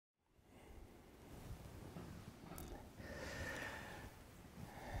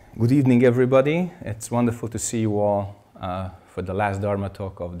Good evening, everybody. It's wonderful to see you all for the last Dharma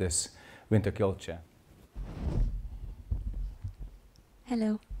talk of this winter culture.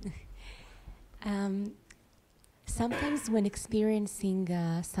 Hello. Sometimes when experiencing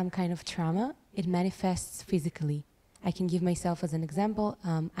some kind of trauma, it manifests physically. I can give myself as an example.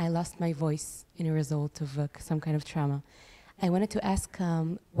 I lost my voice in a result of some kind of trauma. I wanted to ask,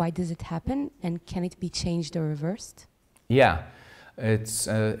 why does it happen, and can it be changed or reversed? Yeah, it's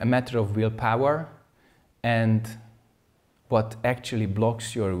a matter of willpower and what actually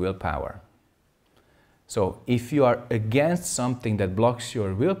blocks your willpower. So if you are against something that blocks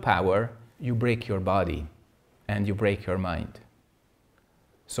your willpower, you break your body and you break your mind.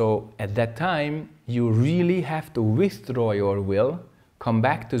 So at that time, you really have to withdraw your will, come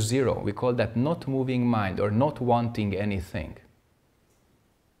back to zero. We call that not moving mind or not wanting anything.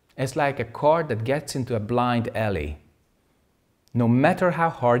 It's like a car that gets into a blind alley. No matter how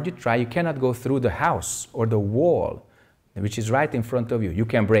hard you try, you cannot go through the house or the wall, which is right in front of you. You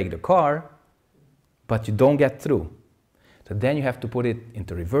can brake the car, but you don't get through. So then you have to put it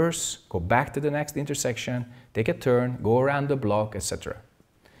into reverse, go back to the next intersection, take a turn, go around the block, etc.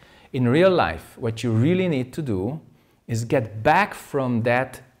 In real life, what you really need to do is get back from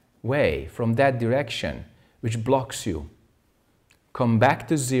that way, from that direction, which blocks you. Come back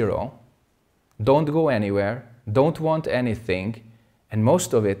to zero, don't go anywhere, don't want anything, and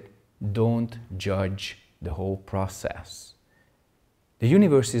most of it, don't judge the whole process. The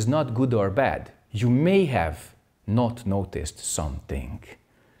universe is not good or bad. You may have not noticed something.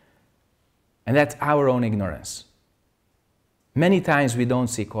 And that's our own ignorance. Many times we don't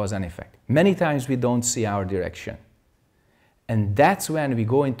see cause and effect. Many times we don't see our direction. And that's when we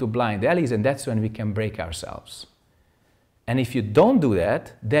go into blind alleys, and that's when we can break ourselves. And if you don't do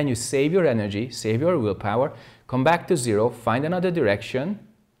that, then you save your energy, save your willpower, come back to zero, find another direction,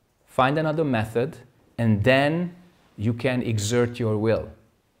 find another method, and then you can exert your will.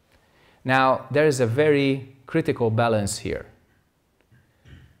 Now, there is a very critical balance here.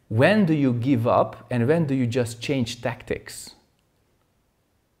 When do you give up and when do you just change tactics?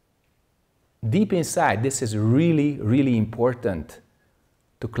 Deep inside, this is really, really important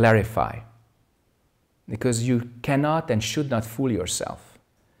to clarify. Because you cannot and should not fool yourself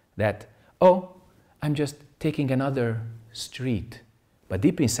that, oh, I'm just taking another street. But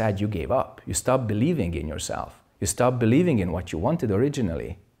deep inside, you gave up. You stopped believing in yourself. You stopped believing in what you wanted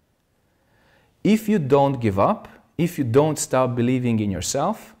originally. If you don't give up, if you don't stop believing in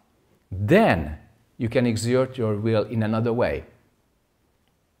yourself, then you can exert your will in another way.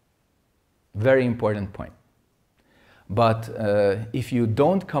 Very important point. But if you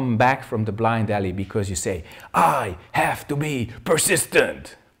don't come back from the blind alley because you say, I have to be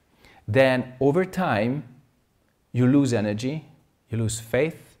persistent, then over time, you lose energy, you lose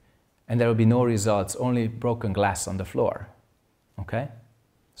faith, and there will be no results, only broken glass on the floor. Okay?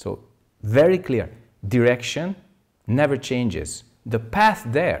 So, very clear. Direction never changes. The path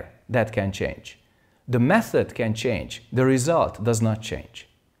there, that can change. The method can change. The result does not change.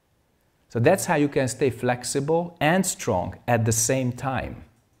 So that's how you can stay flexible and strong at the same time.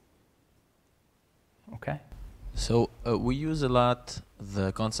 Okay? So we use a lot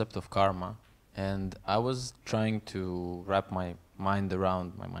the concept of karma, and I was trying to wrap my mind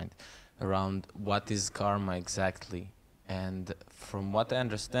around what is karma exactly. And from what I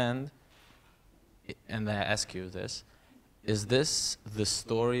understand, and I ask you this, is this the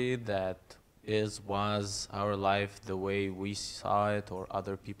story that was our life the way we saw it or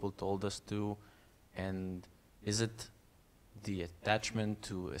other people told us to? And is it the attachment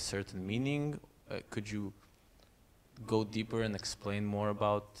to a certain meaning? Could you go deeper and explain more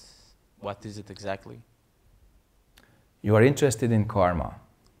about what is it exactly? You are interested in karma.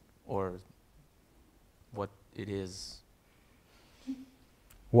 Or what it is.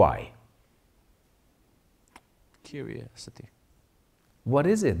 Why? Curiosity. What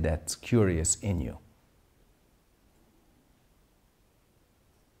is it that's curious in you?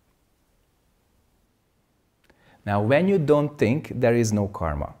 Now, when you don't think, there is no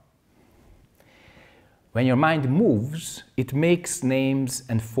karma. When your mind moves, it makes names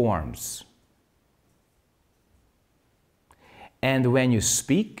and forms. And when you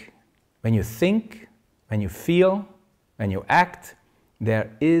speak, when you think, when you feel, when you act,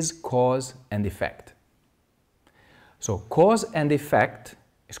 there is cause and effect. So cause and effect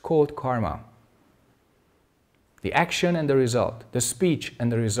is called karma. The action and the result, the speech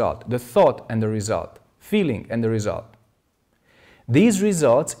and the result, the thought and the result, feeling and the result. These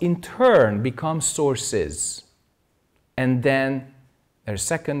results in turn become sources. And then there's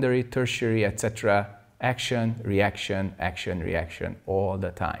secondary, tertiary, etc. Action, reaction, all the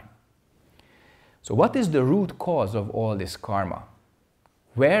time. So what is the root cause of all this karma?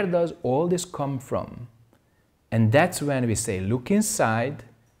 Where does all this come from? And that's when we say, look inside,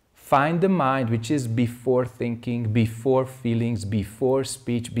 find the mind which is before thinking, before feelings, before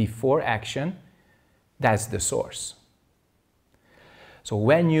speech, before action. That's the source. So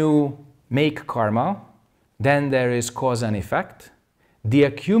when you make karma, then there is cause and effect, the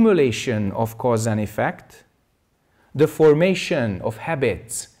accumulation of cause and effect, the formation of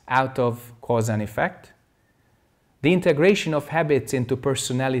habits out of cause and effect, the integration of habits into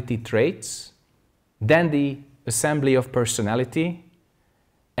personality traits, then the assembly of personality,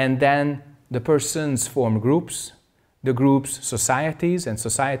 and then the persons form groups, the groups societies, and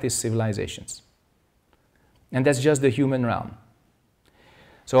societies civilizations. And that's just the human realm.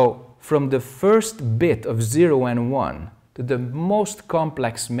 So from the first bit of 0 and 1 to the most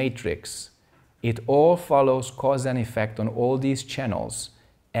complex matrix, it all follows cause and effect on all these channels,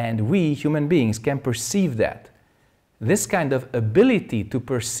 and we human beings can perceive that. This kind of ability to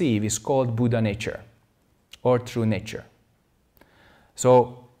perceive is called Buddha nature or true nature.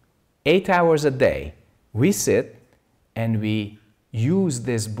 So 8 hours a day we sit and we use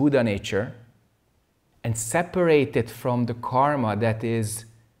this Buddha nature and separate it from the karma that is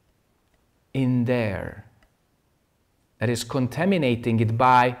in there, that is contaminating it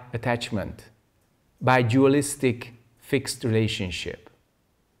by attachment, by dualistic fixed relationship.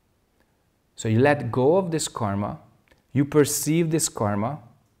 So you let go of this karma, you perceive this karma,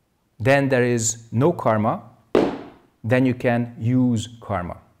 then there is no karma, then you can use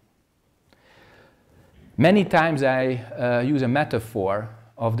karma. Many times I use a metaphor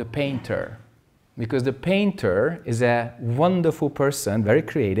of the painter, because the painter is a wonderful person, very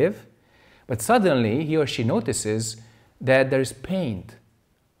creative, but suddenly he or she notices that there is paint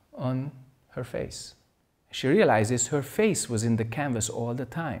on her face. She realizes her face was in the canvas all the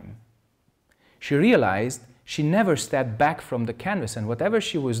time. She realized she never stepped back from the canvas, and whatever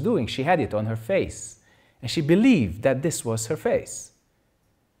she was doing, she had it on her face. And she believed that this was her face.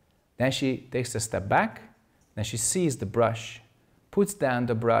 Then she takes a step back, then she sees the brush, puts down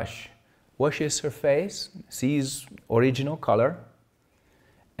the brush, washes her face, sees original color,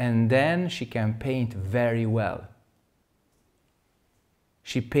 and then she can paint very well.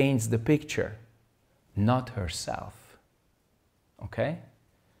 She paints the picture, not herself. Okay?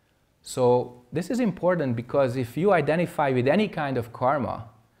 So this is important, because if you identify with any kind of karma,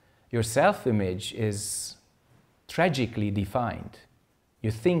 your self-image is tragically defined. You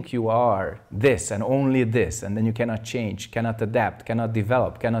think you are this and only this, and then you cannot change, cannot adapt, cannot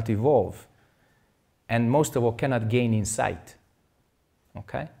develop, cannot evolve, and most of all, cannot gain insight.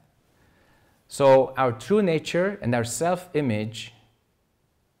 Okay? So our true nature and our self-image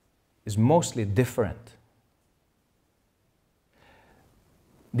is mostly different.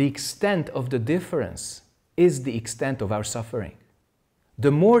 The extent of the difference is the extent of our suffering.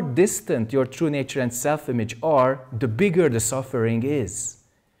 The more distant your true nature and self-image are, the bigger the suffering is.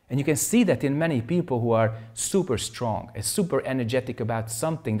 And you can see that in many people who are super strong and super energetic about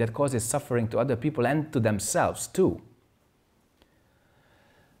something that causes suffering to other people and to themselves too.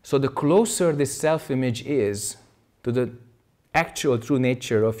 So the closer this self-image is to the actual true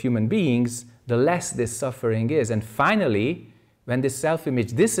nature of human beings, the less this suffering is. And finally, when this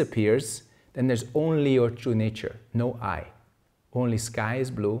self-image disappears, then there's only your true nature, no I. Only sky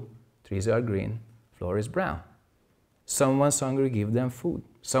is blue, trees are green, floor is brown. Someone's hungry, give them food.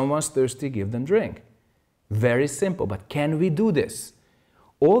 Someone's thirsty, give them drink. Very simple, but can we do this?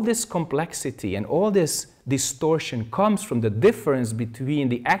 All this complexity and all this distortion comes from the difference between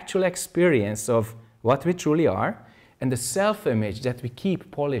the actual experience of what we truly are and the self-image that we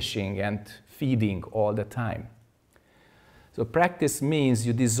keep polishing and feeding all the time. So practice means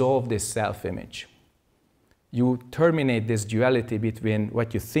you dissolve this self-image. You terminate this duality between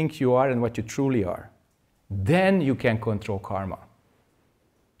what you think you are and what you truly are. Then you can control karma.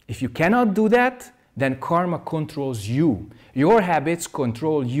 If you cannot do that, then karma controls you. Your habits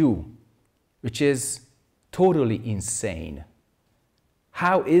control you, which is totally insane.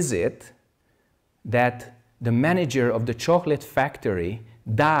 How is it that the manager of the chocolate factory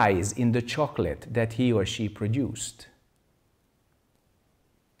dies in the chocolate that he or she produced?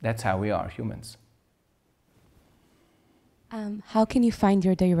 That's how we are, humans. How can you find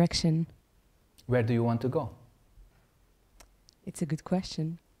your direction? Where do you want to go? It's a good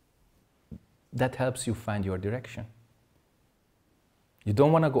question. That helps you find your direction. You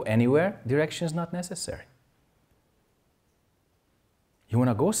don't want to go anywhere, direction is not necessary. You want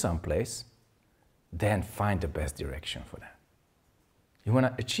to go someplace, then find the best direction for that. You want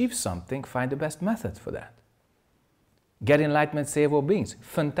to achieve something, find the best method for that. Get enlightenment, save all beings,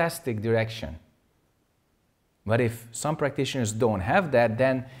 fantastic direction. But if some practitioners don't have that,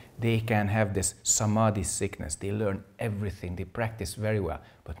 then they can have this samadhi sickness. They learn everything, they practice very well,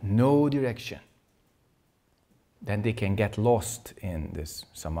 but no direction. Then they can get lost in this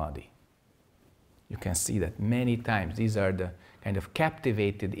samadhi. You can see that many times. These are the kind of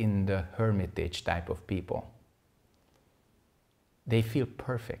captivated in the hermitage type of people. They feel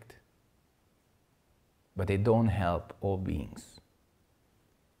perfect, but they don't help all beings.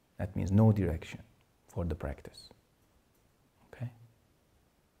 That means no direction for the practice. Okay?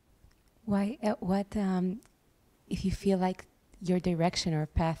 Why? If you feel like your direction or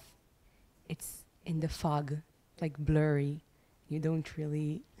path, it's in the fog, like blurry, you don't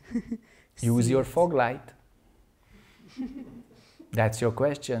really use your it. fog light. That's your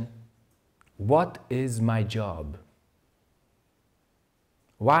question. What is my job?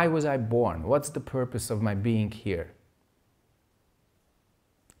 Why was I born? What's the purpose of my being here?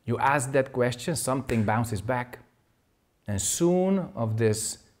 You ask that question, something bounces back. And soon of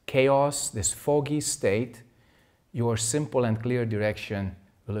this chaos, this foggy state, your simple and clear direction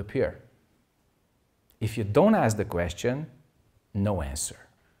will appear. If you don't ask the question, no answer.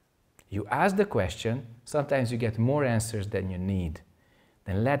 You ask the question, sometimes you get more answers than you need.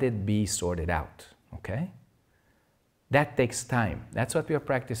 Then let it be sorted out, okay? That takes time. That's what we are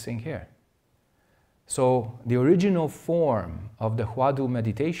practicing here. So the original form of the Hwadu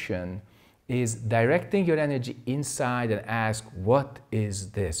meditation is directing your energy inside and ask, what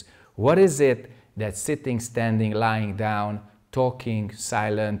is this? What is it that's sitting, standing, lying down, talking,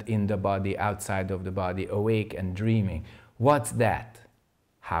 silent, in the body, outside of the body, awake and dreaming? What's that?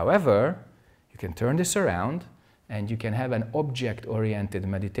 However, you can turn this around and you can have an object-oriented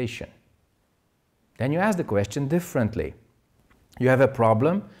meditation. Then you ask the question differently. You have a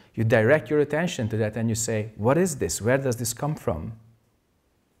problem, you direct your attention to that and you say, what is this? Where does this come from?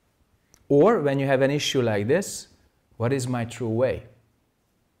 Or when you have an issue like this, what is my true way?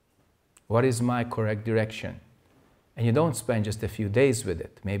 What is my correct direction? And you don't spend just a few days with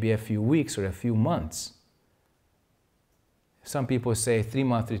it, maybe a few weeks or a few months. Some people say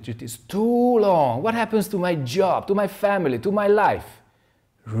 3-month retreat is too long. What happens to my job, to my family, to my life?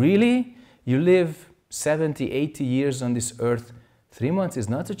 Really? You live 70, 80 years on this earth. 3 months is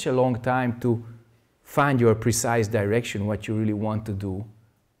not such a long time to find your precise direction, what you really want to do,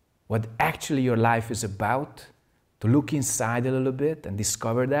 what actually your life is about, to look inside a little bit and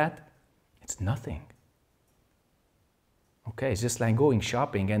discover that. It's nothing. Okay, it's just like going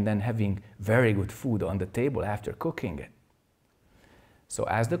shopping and then having very good food on the table after cooking it. So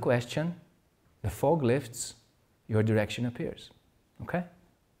ask the question, the fog lifts, your direction appears. Okay?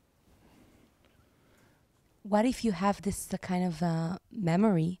 What if you have this kind of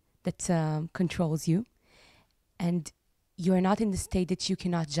memory that controls you, and you're not in the state that you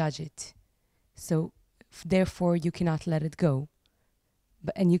cannot judge it, so therefore you cannot let it go,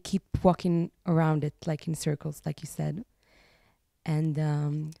 and you keep walking around it like in circles, like you said,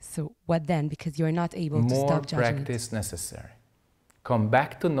 and so what then? Because you're not able to stop judging it. More practice necessary. Come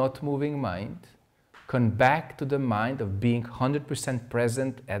back to not moving mind. Come back to the mind of being 100%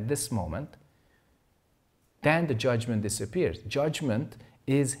 present at this moment. Then the judgment disappears. Judgment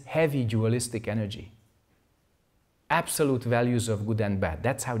is heavy dualistic energy. Absolute values of good and bad.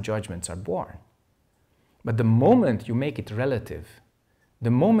 That's how judgments are born. But the moment you make it relative, the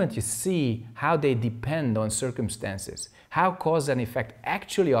moment you see how they depend on circumstances, how cause and effect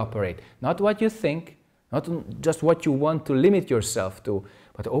actually operate, not what you think, not just what you want to limit yourself to,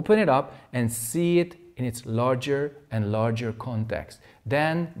 but open it up and see it in its larger and larger context.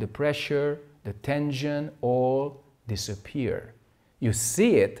 Then the pressure, the tension all disappear. You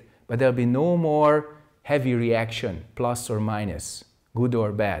see it, but there'll be no more heavy reaction, plus or minus, good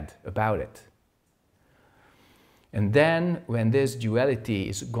or bad, about it. And then when this duality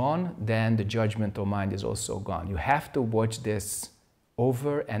is gone, then the judgmental mind is also gone. You have to watch this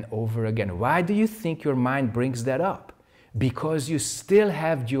over and over again. Why do you think your mind brings that up? Because you still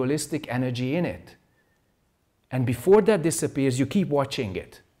have dualistic energy in it. And before that disappears, you keep watching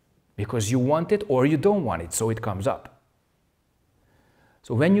it. Because you want it or you don't want it, so it comes up.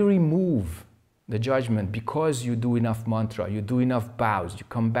 So when you remove the judgment, because you do enough mantra, you do enough bows, you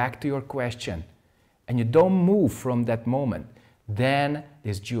come back to your question, and you don't move from that moment, then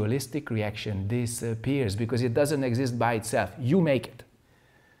this dualistic reaction disappears because it doesn't exist by itself. You make it.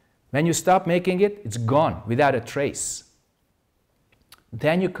 When you stop making it, it's gone without a trace.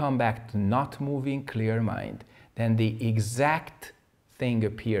 Then you come back to not moving, clear mind. Then the exact thing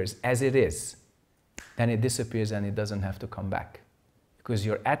appears as it is. Then it disappears and it doesn't have to come back. Because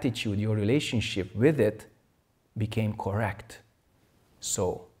your attitude, your relationship with it became correct.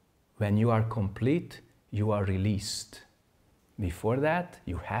 So, when you are complete, you are released. Before that,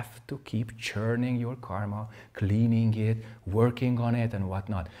 you have to keep churning your karma, cleaning it, working on it and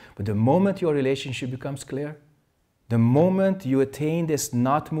whatnot. But the moment your relationship becomes clear, the moment you attain this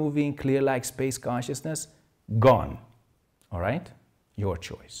not moving, clear like space consciousness, gone. All right? Your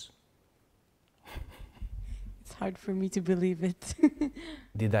choice. It's hard for me to believe it.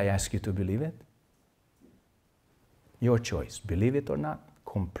 Did I ask you to believe it? Your choice. Believe it or not,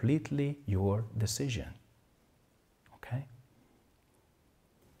 completely your decision. Okay?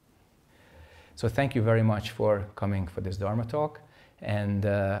 So thank you very much for coming for this Dharma talk. And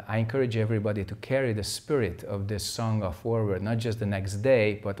I encourage everybody to carry the spirit of this Sangha forward, not just the next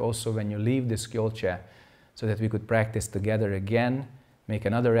day, but also when you leave this Gyolche, so that we could practice together again, make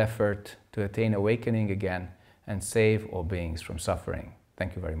another effort to attain awakening again, and save all beings from suffering.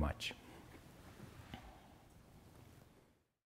 Thank you very much.